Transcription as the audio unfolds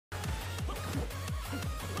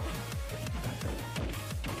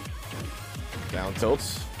Down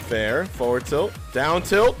tilts. Fair. Forward tilt. Down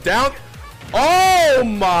tilt. Down. Oh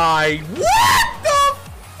my. What the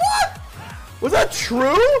fuck? Was that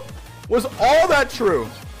true? Was all that true?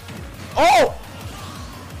 Oh!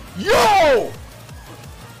 Yo!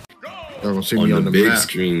 Y'all gonna see me on the big map.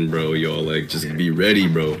 screen, bro. Y'all like just be ready,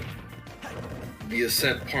 bro. Be a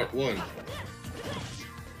set part 1.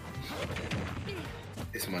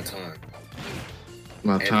 It's my time.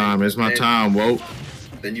 My time. It's my time, whoa.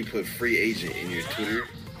 Then you put free agent in your Twitter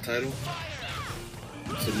title.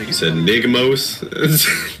 So You said Nigmos?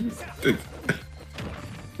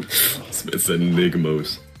 It said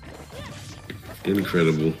Nigmos.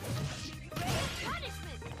 Incredible.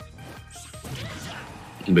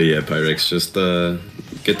 But yeah, Pyrex, just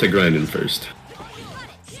get to grinding first.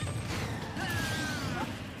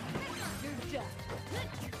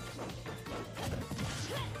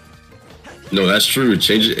 No, that's true.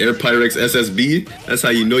 Change it, Air Pyrex SSB. That's how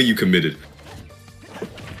you know you committed.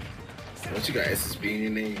 Once you got SSB in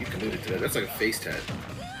your name, you committed to that. That's like a face tat.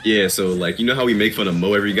 Yeah, so like, you know how we make fun of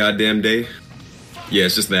Mo every goddamn day? Yeah,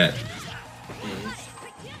 it's just that.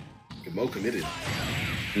 Mo committed.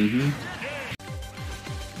 We'll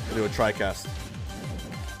do a tri-cast.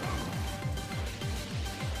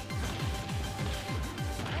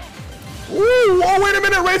 Ooh, oh, wait a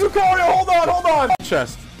minute, raise Lucario, hold on.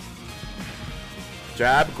 Chest.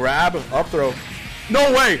 Jab, grab, up throw.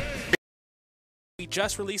 No way! We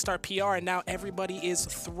just released our PR and now everybody is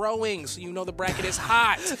throwing, so you know the bracket is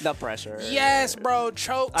hot. The pressure. Yes, bro,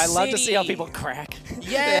 choke I love to see how city. people crack.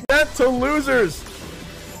 Yeah. Set to losers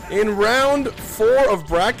in round 4 of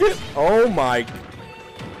bracket. Oh my.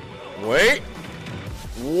 Wait.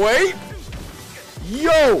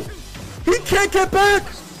 Yo! He can't get back!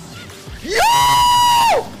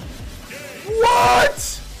 Yo!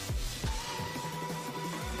 What?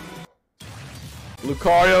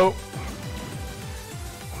 Lucario.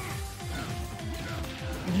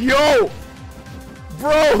 Yo!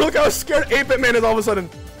 Bro, look how scared 8-Bit Man is all of a sudden.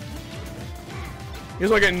 He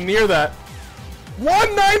doesn't want to get near that.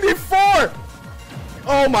 194!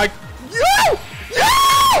 Oh my. Yo! Yo!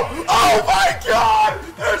 Oh my god!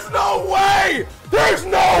 There's no way! There's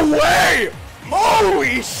no way!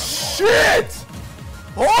 Holy shit!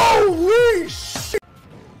 Holy shit!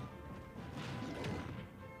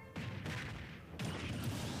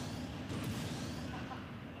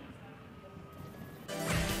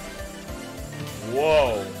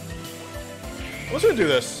 Whoa. I'm just gonna do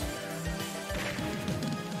this.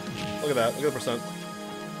 Look at that. Look at the percent.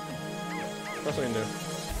 That's what I can do.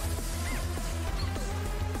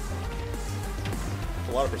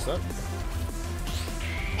 A lot of percent.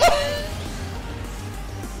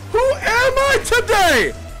 Who am I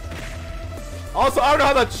today? Also, I don't know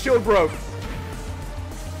how that shield broke.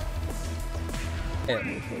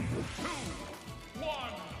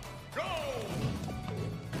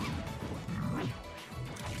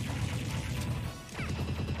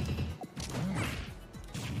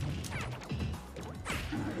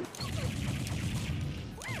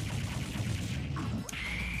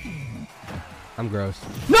 I'm gross.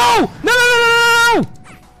 No! No!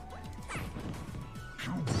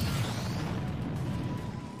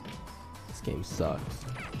 This game sucks.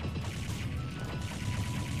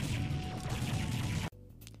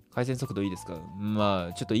 回線速度いいですか？ま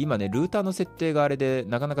あちょっと今ねルーターの設定があれで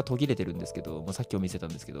なかなか途切れてるんですけど、もうさっきも見せたん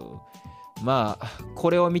ですけど、まあこ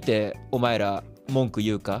れを見てお前ら文句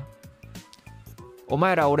言うか？お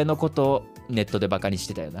前ら俺のことネットでバカにし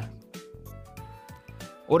てたよな。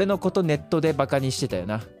俺のことネットでバカにしてたよ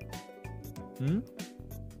な。ん？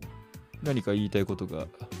何か言いたいことが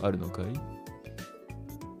あるのかい？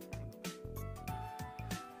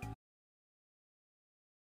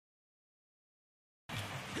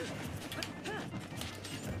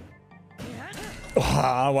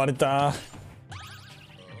わあ割れた。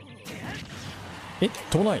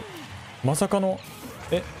飛ばない。まさかの。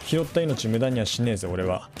拾った命無駄にはしねえぜ俺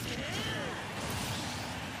は。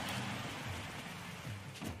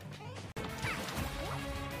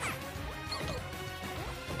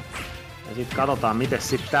Ja sitten katsotaan miten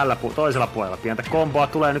sitten tällä toisella puolella. Pientä komboa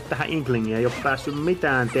tulee nyt tähän Inklingiin, ei oo päässyt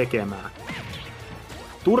mitään tekemään.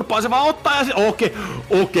 Turpaa se vaan ottaa ja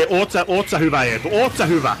okei, oot sä hyvä Eetu, oot sä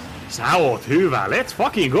hyvä. Sä oot hyvä, let's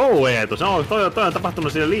fucking go Eetu. Toi on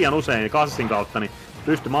tapahtunut siinä liian usein kassin kautta, niin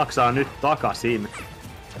pysty maksaa nyt takaisin.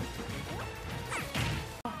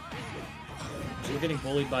 We're getting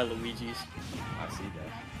bullied by Luigi's. I see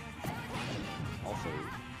that. Also,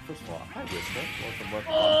 first of all, hi Whisper.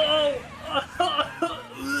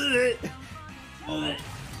 Welcome.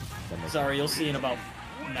 Sorry, you'll see in about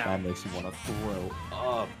That makes you want to throw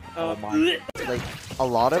up. Oh my. Like a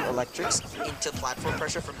lot of electrics into platform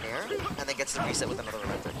pressure from Nair, and then gets the reset with another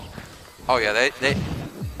electric. Oh yeah, they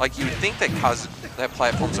like you would think that that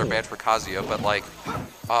platforms are bad for Kazuya, but like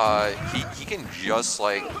he can just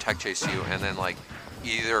like tech chase you and then like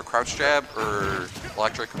either crouch jab or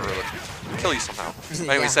electric or kill you somehow. But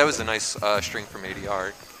anyways, that was a nice string from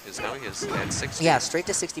ADR. Is now he is at 60. Yeah, straight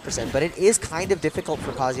to 60%, but it is kind of difficult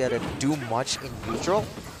for Kazuya to do much in neutral.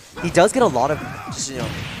 He does get a lot of just,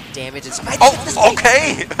 damage and stuff. Oh,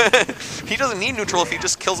 okay! He doesn't need neutral if he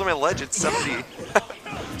just kills him at ledge at 70.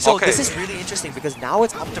 So okay. this is really interesting because now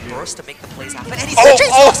it's up to Burst to make the plays happen, and he's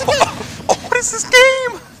what is this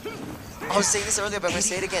game? I was saying this earlier, but I'm going to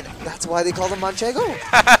say it again. That's why they call him Manchego.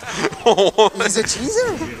 He's a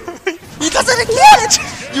cheeser. He does it again!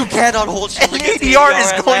 You cannot hold shield And against ADR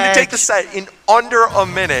is going to take the set in under a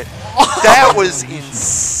minute. That was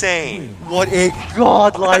insane. What a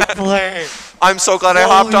godlike play. I'm so glad I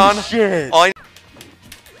hopped on. Shit.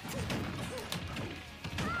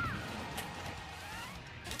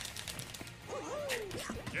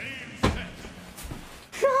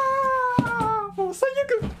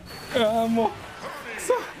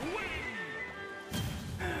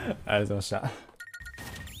ありがとうございました。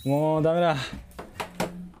もうダメだ。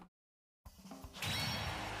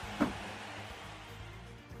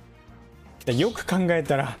よく考え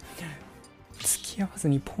たら付き合わず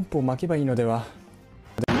にポンプを巻けばいいのでは。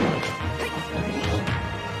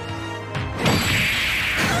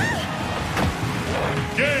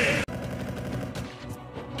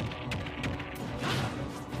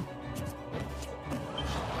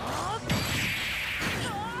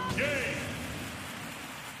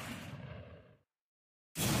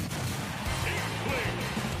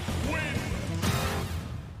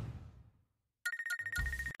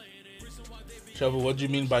Shovel, what do you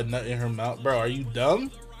mean by nut in her mouth? Bro, are you dumb?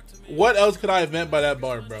 What else could I have meant by that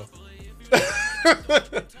bar, bro?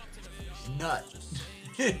 Nut.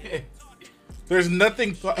 There's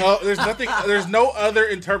nothing, there's no other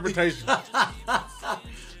interpretation.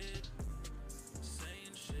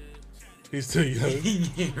 He's too young. He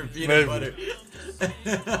gave her peanut butter.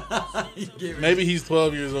 Maybe he's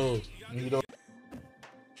 12 years old. You don't.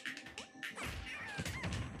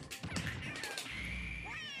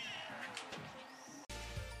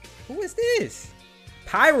 Who is this?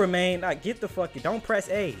 Pyromane? Like, get the fuck. Don't press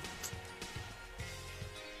A.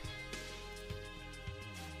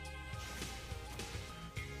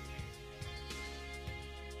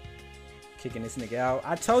 Kicking this nigga out.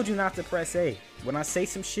 I told you not to press A. When I say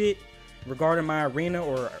some shit regarding my arena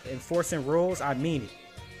or enforcing rules, I mean it.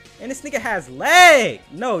 And this nigga has leg.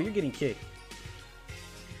 No, you're getting kicked.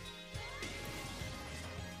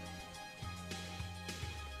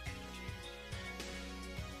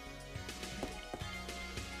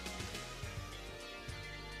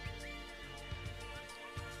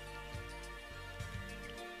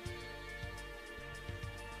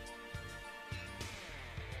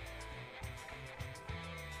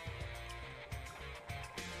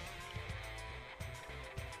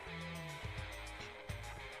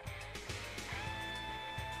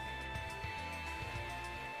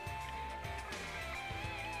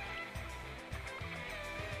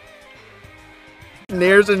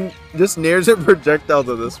 Nairs and just nairs and projectiles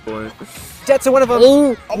at this point. Jets are one of them.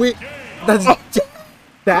 Oh wait, that's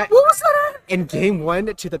that. What was that? In game 1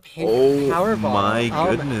 to the pin power ball. My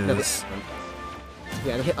goodness.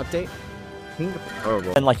 Yeah, the hit update.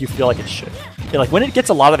 Horrible. And like you feel like it should. Yeah, like when it gets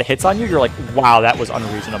a lot of the hits on you, you're like, wow, that was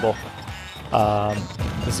unreasonable.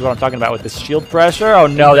 This is what I'm talking about with this shield pressure. Oh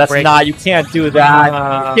no, that's not. You can't do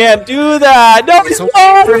that. You can't do that. No, he's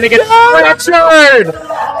going to get fractured.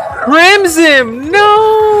 Crims him.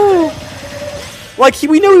 No. Like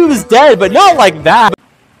we knew he was dead, but not like that.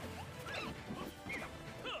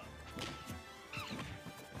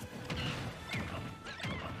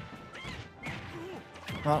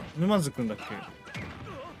 Ah, 沼津くんだっけ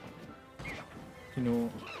昨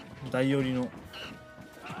日大寄りの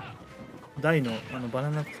大のバ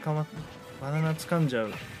ナナ掴んじゃ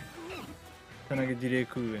う草薙ディレイ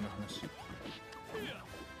ク上の話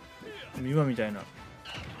今みたいな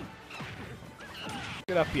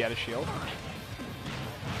Get up, he had a shield.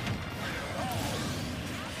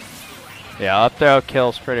 Yeah, up throw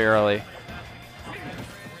kills pretty early.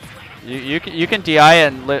 You can DI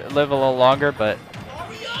and live a little longer, but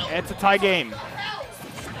It's a tie game.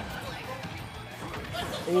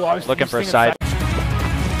 Ooh, I was looking for a side.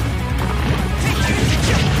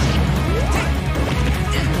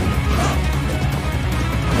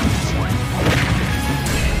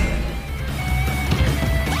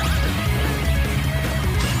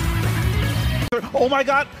 Oh my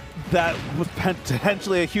god! That was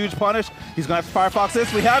potentially a huge punish. He's gonna have to Firefox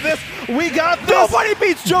this. We have this. We got this. Nobody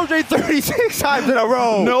beats JoJo 36 times in a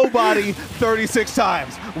row. Nobody 36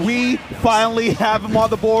 times. We finally have him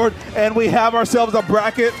on the board, and we have ourselves a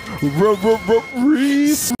bracket.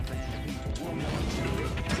 Reese.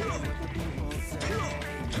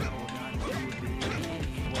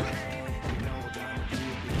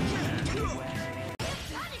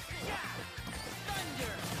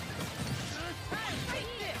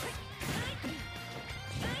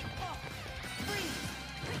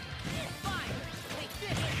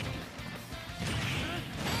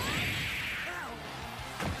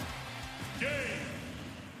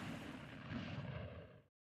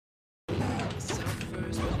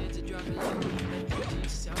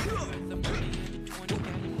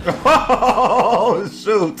 Oh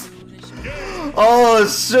shoot! Oh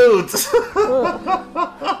shoot!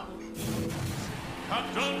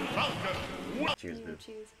 Cheers, dude.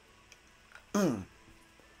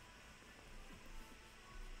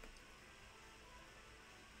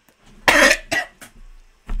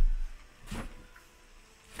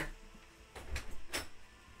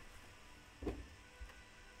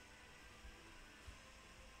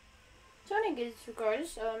 Tony gets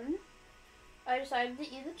regards. I decided to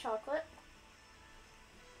eat the chocolate,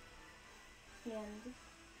 and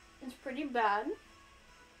it's pretty bad.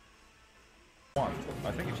 I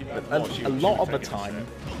think if you a lot of the time,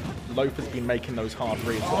 Loaf has been making those hard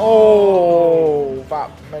reads. Oh,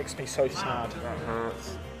 that makes me so sad. That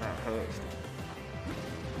hurts. That hurts.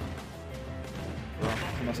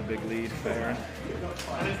 And that's a big lead, fair.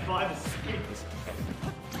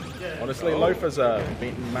 Honestly, Loaf has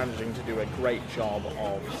been managing to do a great job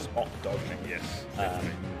of spot dodging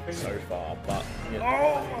so far, but you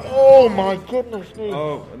know. Oh my goodness, dude.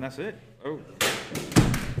 Oh, and that's it. Oh.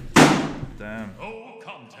 Damn. No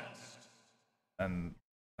contest. And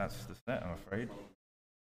that's the set, I'm afraid.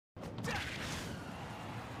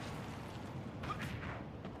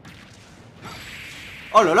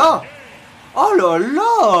 Oh là là! Oh là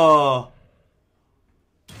là!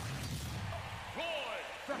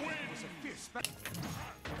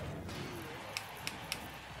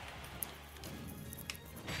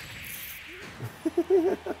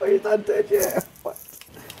 Are you not dead yet? What?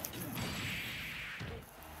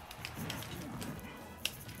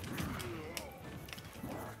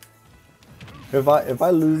 If I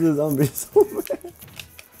lose this, I'm gonna be so mad.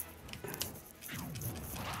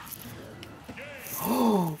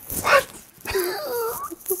 Oh, what?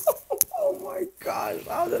 Oh my god!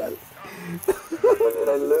 How did I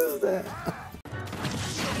lose that?